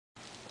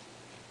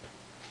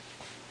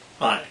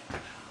Hi,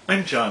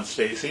 I'm John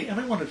Stacy,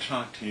 and I want to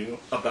talk to you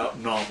about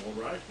novel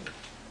writing.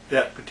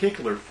 That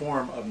particular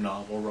form of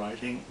novel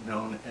writing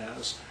known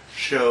as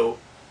show,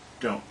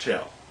 don't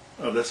tell.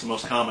 That's the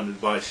most common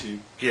advice you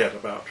get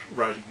about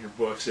writing your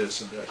books,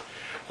 isn't it?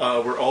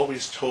 We're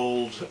always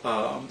told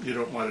you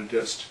don't want to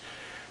just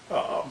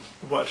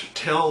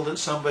tell that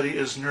somebody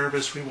is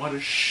nervous. We want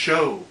to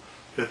show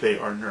that they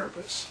are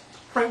nervous.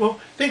 Right, well,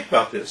 think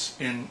about this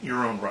in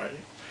your own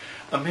writing.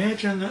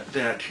 Imagine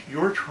that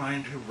you're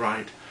trying to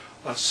write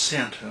a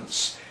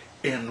sentence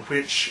in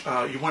which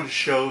you want to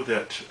show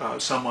that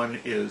someone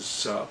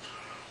is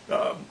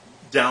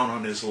down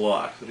on his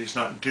luck, that he's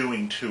not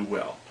doing too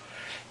well.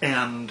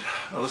 And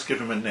let's give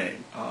him a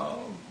name.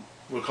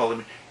 We'll call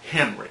him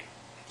Henry.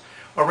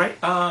 All right,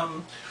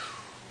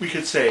 we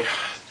could say,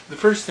 the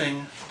first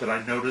thing that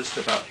I noticed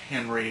about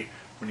Henry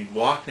when he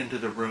walked into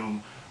the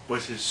room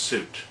was his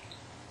suit.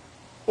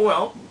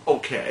 Well,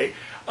 okay.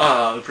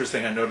 The first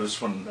thing I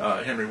noticed when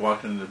Henry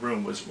walked into the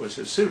room was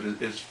his suit.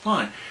 It's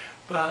fine.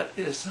 But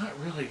it's not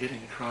really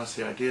getting across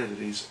the idea that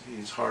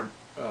he's hard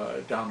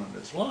down on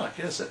his luck,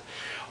 is it?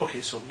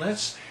 Okay, so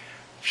let's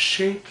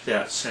shape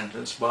that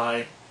sentence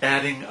by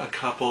adding a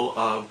couple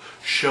of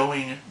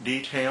showing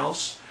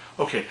details.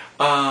 Okay,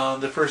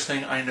 the first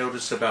thing I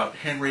noticed about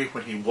Henry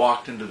when he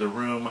walked into the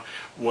room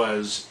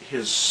was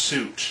his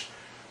suit,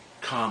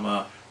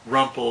 comma,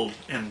 rumpled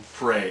and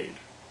frayed.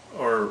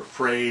 Or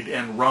frayed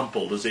and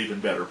rumpled is even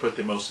better. Put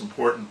the most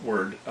important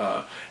word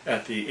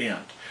at the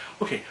end.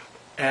 Okay,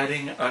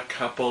 adding a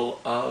couple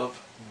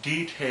of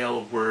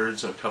detail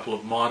words, a couple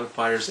of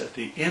modifiers at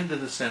the end of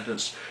the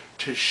sentence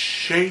to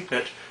shape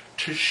it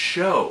to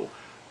show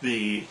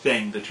the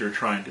thing that you're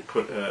trying to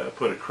put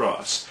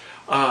across.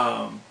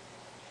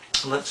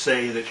 Let's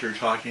say that you're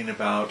talking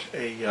about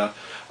a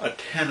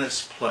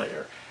tennis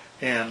player,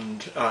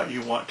 and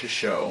you want to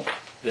show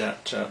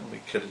that, let me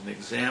get an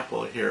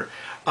example here,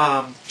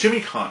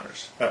 Jimmy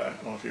Connors, I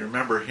don't know if you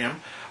remember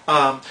him,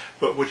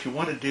 but what you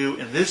want to do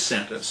in this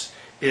sentence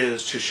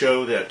is to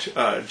show that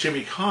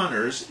Jimmy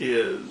Connors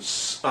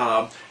is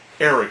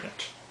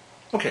arrogant.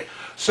 Okay,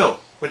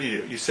 so what do?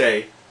 You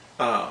say,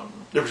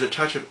 there was a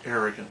touch of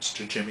arrogance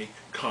to Jimmy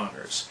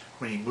Connors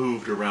when he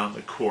moved around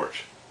the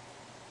court.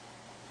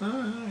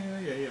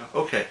 Yeah.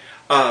 Okay,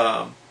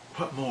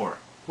 what more?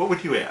 What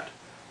would you add?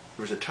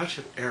 There was a touch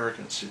of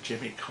arrogance to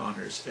Jimmy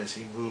Connors as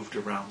he moved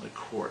around the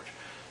court.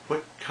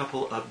 What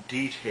couple of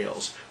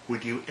details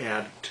would you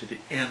add to the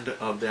end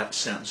of that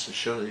sentence to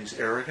show that he's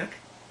arrogant?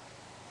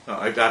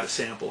 I've got a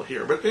sample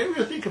here, but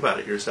maybe think about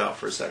it yourself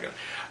for a second.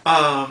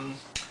 You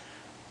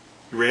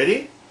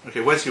ready?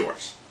 Okay, what's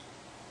yours?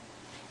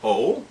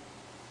 Oh?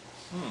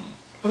 Well,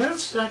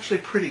 that's actually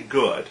pretty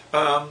good.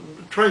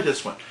 Try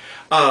this one.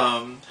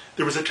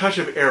 There was a touch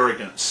of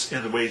arrogance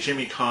in the way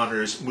Jimmy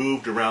Connors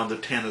moved around the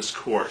tennis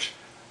court.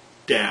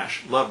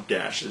 Dash. Love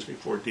dashes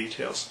before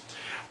details.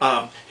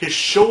 His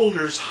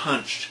shoulders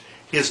hunched,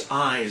 his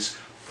eyes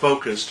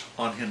focused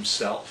on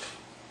himself.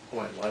 Oh,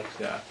 I like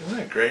that. Isn't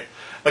that great?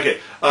 Okay,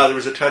 there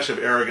was a touch of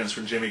arrogance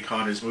when Jimmy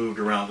Connors moved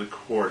around the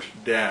court.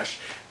 Dash.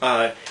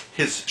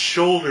 His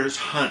shoulders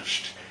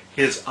hunched,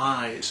 his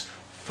eyes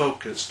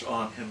focused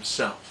on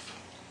himself.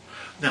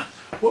 Now,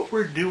 what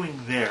we're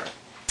doing there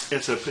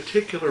is a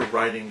particular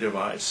writing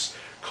device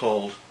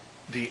called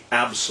the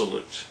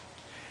absolute.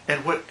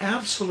 And what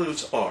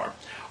absolutes are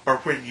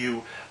when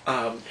you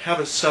have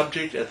a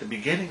subject at the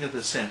beginning of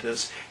the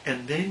sentence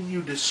and then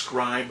you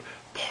describe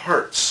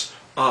parts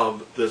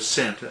of the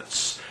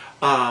sentence.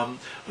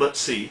 Let's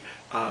see,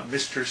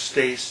 Mr.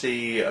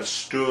 Stacy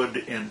stood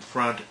in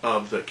front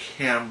of the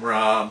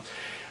camera.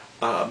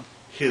 Part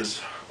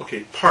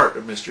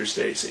of Mr.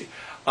 Stacy.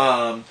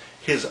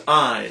 His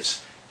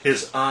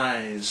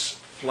eyes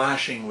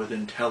flashing with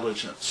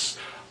intelligence.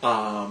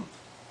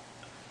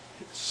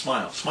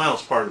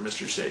 Smile's part of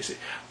Mr. Stacy.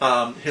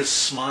 His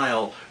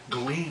smile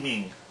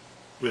gleaming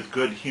with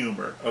good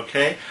humor.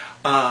 Okay.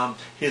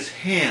 His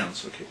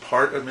hands. Okay,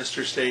 part of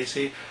Mr.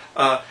 Stacy.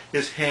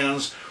 His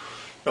hands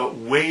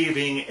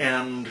waving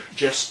and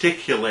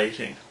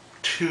gesticulating.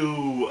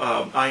 Two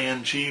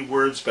ing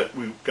words, but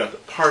we've got the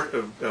part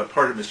of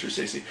Mr.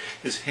 Stacy.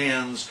 His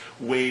hands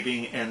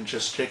waving and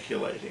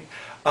gesticulating.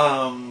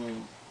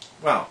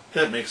 Wow,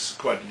 that makes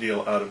quite a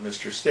deal out of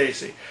Mr.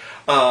 Stacy.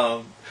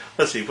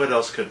 Let's see, what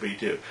else could we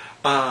do?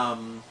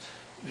 Okay,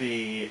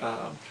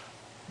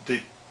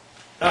 here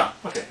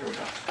we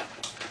go.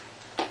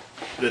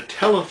 The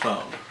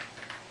telephone.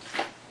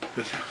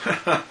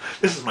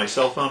 This is my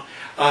cell phone.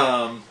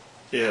 I've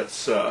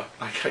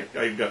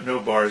got no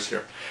bars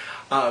here.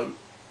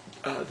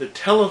 The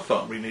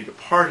telephone, we need a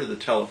part of the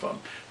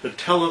telephone. The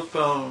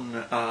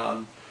telephone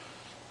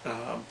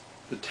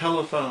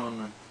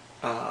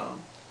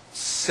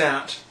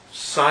sat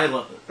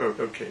silent.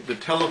 Okay, the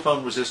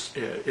telephone was just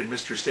in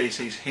Mr.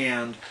 Stacy's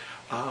hand.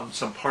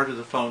 Some part of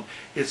the phone.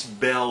 Its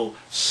bell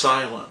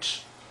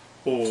silent,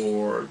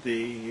 or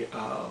the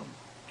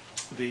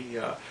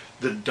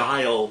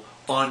dial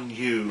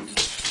unused.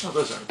 Oh,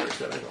 those aren't very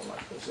good. I don't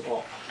like those at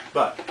all.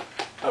 But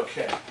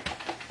okay,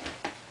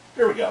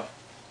 here we go.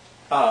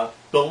 The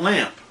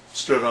lamp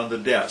stood on the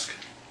desk.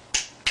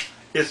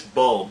 Its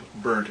bulb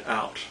burnt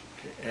out.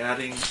 Okay,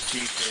 adding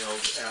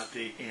details at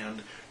the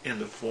end in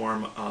the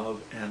form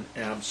of an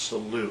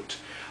absolute.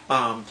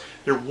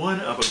 They're one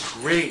of a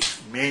great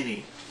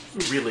many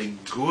really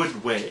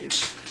good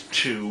ways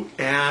to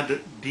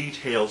add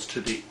details to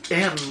the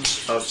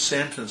ends of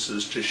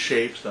sentences to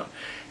shape them.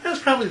 That's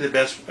probably the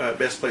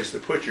best place to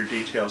put your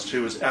details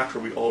too, is after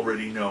we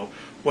already know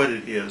what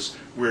it is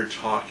we're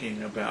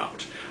talking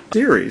about.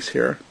 Series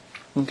here.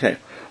 Okay.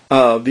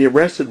 The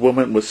arrested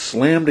woman was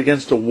slammed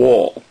against a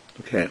wall.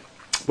 Okay.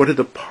 What are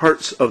the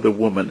parts of the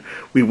woman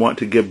we want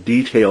to give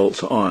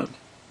details on?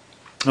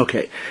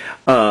 Okay.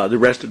 The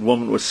arrested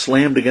woman was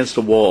slammed against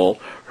a wall,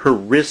 her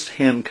wrists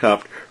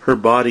handcuffed, her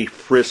body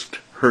frisked,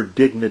 her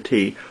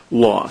dignity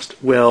lost.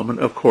 Well,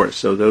 of course,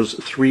 so those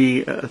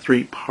three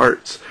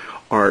parts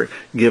are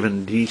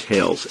given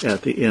details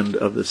at the end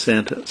of the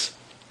sentence.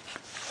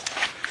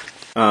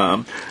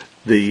 The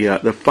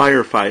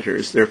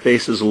firefighters, their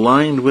faces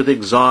lined with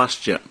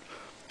exhaustion.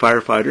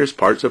 Firefighters,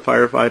 parts of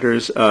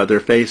firefighters, their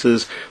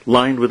faces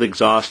lined with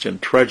exhaustion,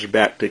 trudged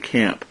back to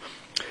camp.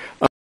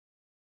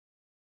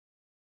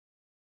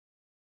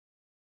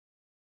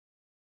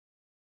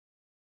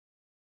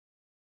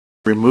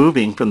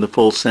 Removing from the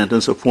full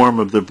sentence a form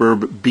of the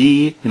verb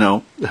be,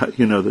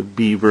 the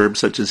be verbs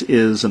such as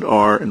is and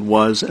are and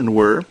was and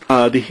were.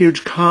 The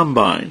huge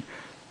combine,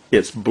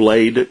 its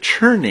blade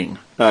churning,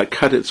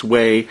 cut its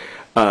way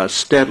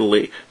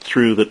steadily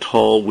through the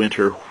tall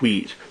winter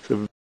wheat.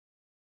 So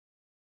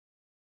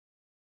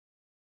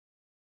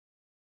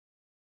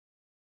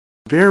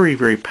very,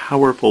 very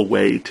powerful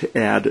way to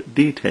add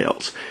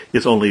details.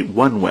 It's only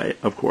one way,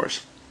 of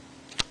course.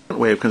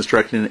 Way of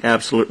constructing an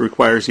absolute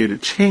requires you to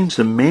change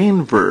the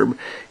main verb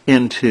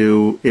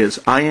into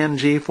its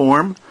ing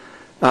form.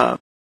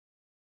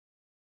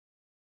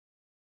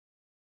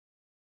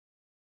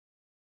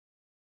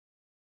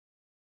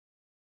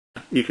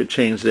 You could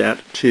change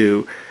that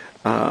to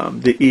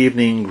the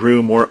evening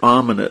grew more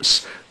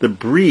ominous. The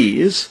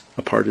breeze,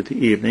 a part of the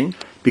evening,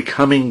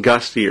 becoming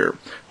gustier.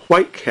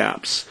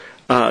 Whitecaps,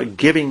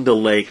 giving the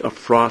lake a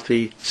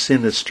frothy,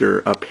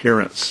 sinister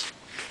appearance.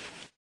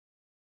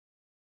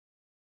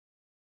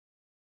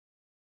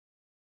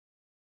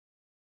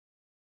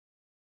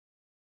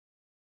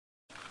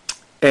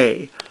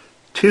 A.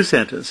 Two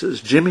sentences.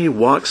 Jimmy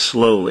walked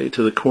slowly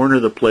to the corner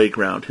of the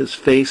playground. His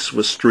face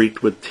was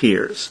streaked with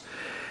tears.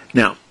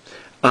 Now,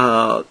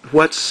 okay,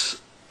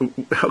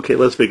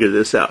 let's figure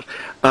this out.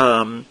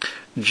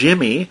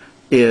 Jimmy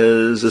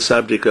is the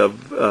subject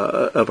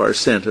of our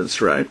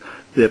sentence, right?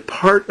 The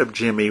part of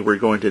Jimmy we're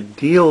going to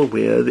deal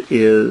with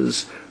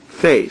is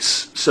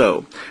face.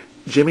 So,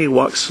 Jimmy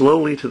walked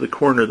slowly to the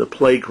corner of the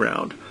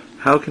playground.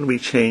 How can we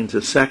change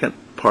the second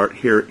part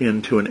here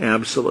into an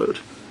absolute?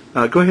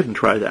 Go ahead and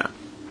try that.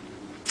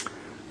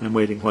 I'm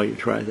waiting while you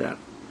try that.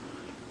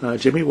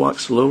 Jimmy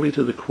walked slowly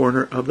to the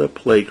corner of the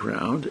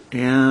playground,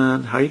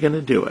 and how are you going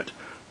to do it?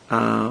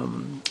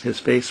 His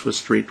face was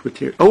streaked with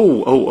tears.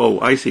 Oh,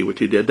 I see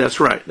what you did. That's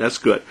right. That's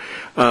good.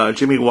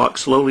 Jimmy walked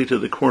slowly to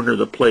the corner of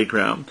the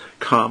playground,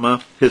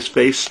 comma, his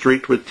face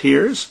streaked with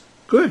tears.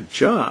 Good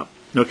job.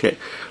 Okay,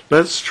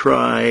 let's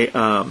try...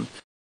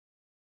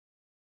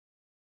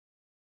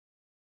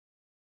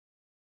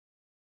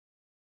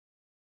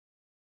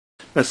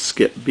 Let's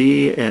skip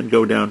B and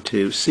go down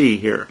to C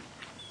here.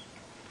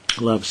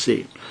 Love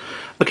C.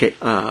 Okay,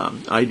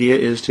 idea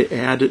is to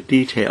add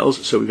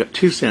details. So we've got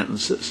two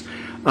sentences.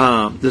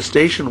 The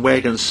station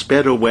wagon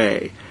sped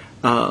away.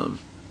 The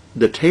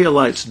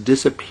taillights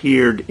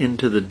disappeared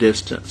into the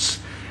distance.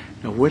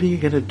 Now what are you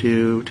going to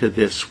do to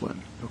this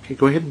one? Okay,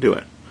 go ahead and do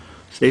it.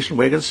 Station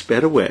wagon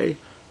sped away.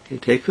 Okay,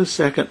 take the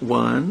second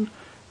one.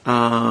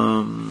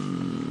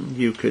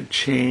 You could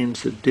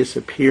change the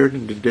disappeared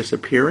into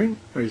disappearing,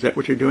 or is that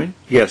what you're doing?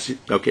 Yes.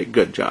 Okay,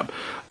 good job.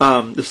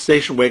 The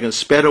station wagon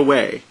sped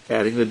away,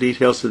 adding the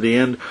details to the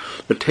end,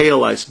 the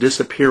taillights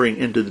disappearing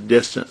into the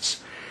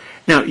distance.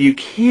 Now, you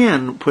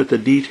can put the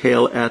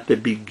detail at the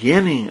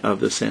beginning of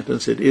the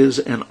sentence. It is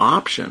an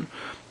option.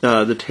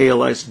 The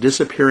taillights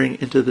disappearing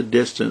into the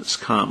distance,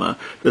 comma,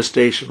 the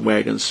station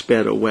wagon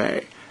sped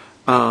away.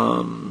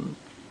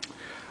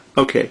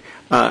 Okay.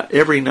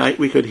 Every night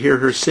we could hear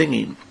her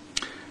singing.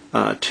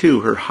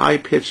 2, her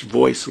high-pitched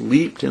voice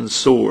leaped and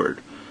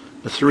soared.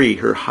 3,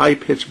 her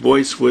high-pitched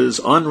voice was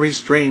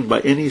unrestrained by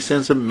any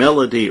sense of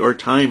melody or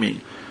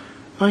timing.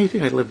 Oh, you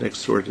think I lived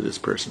next door to this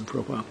person for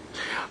a while.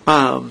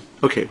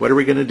 Okay, what are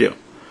we going to do?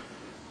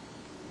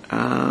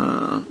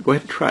 Go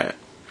ahead and try it.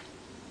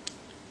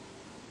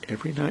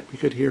 Every night we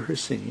could hear her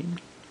singing.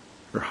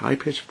 Her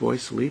high-pitched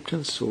voice leaped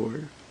and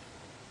soared.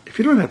 If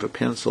you don't have a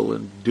pencil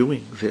in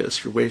doing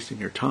this, you're wasting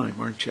your time,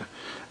 aren't you?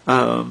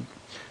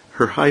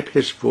 Her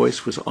high-pitched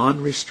voice was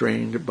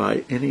unrestrained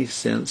by any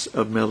sense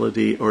of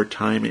melody or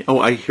timing. Oh,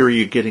 I hear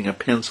you getting a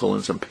pencil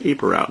and some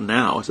paper out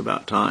now. It's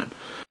about time.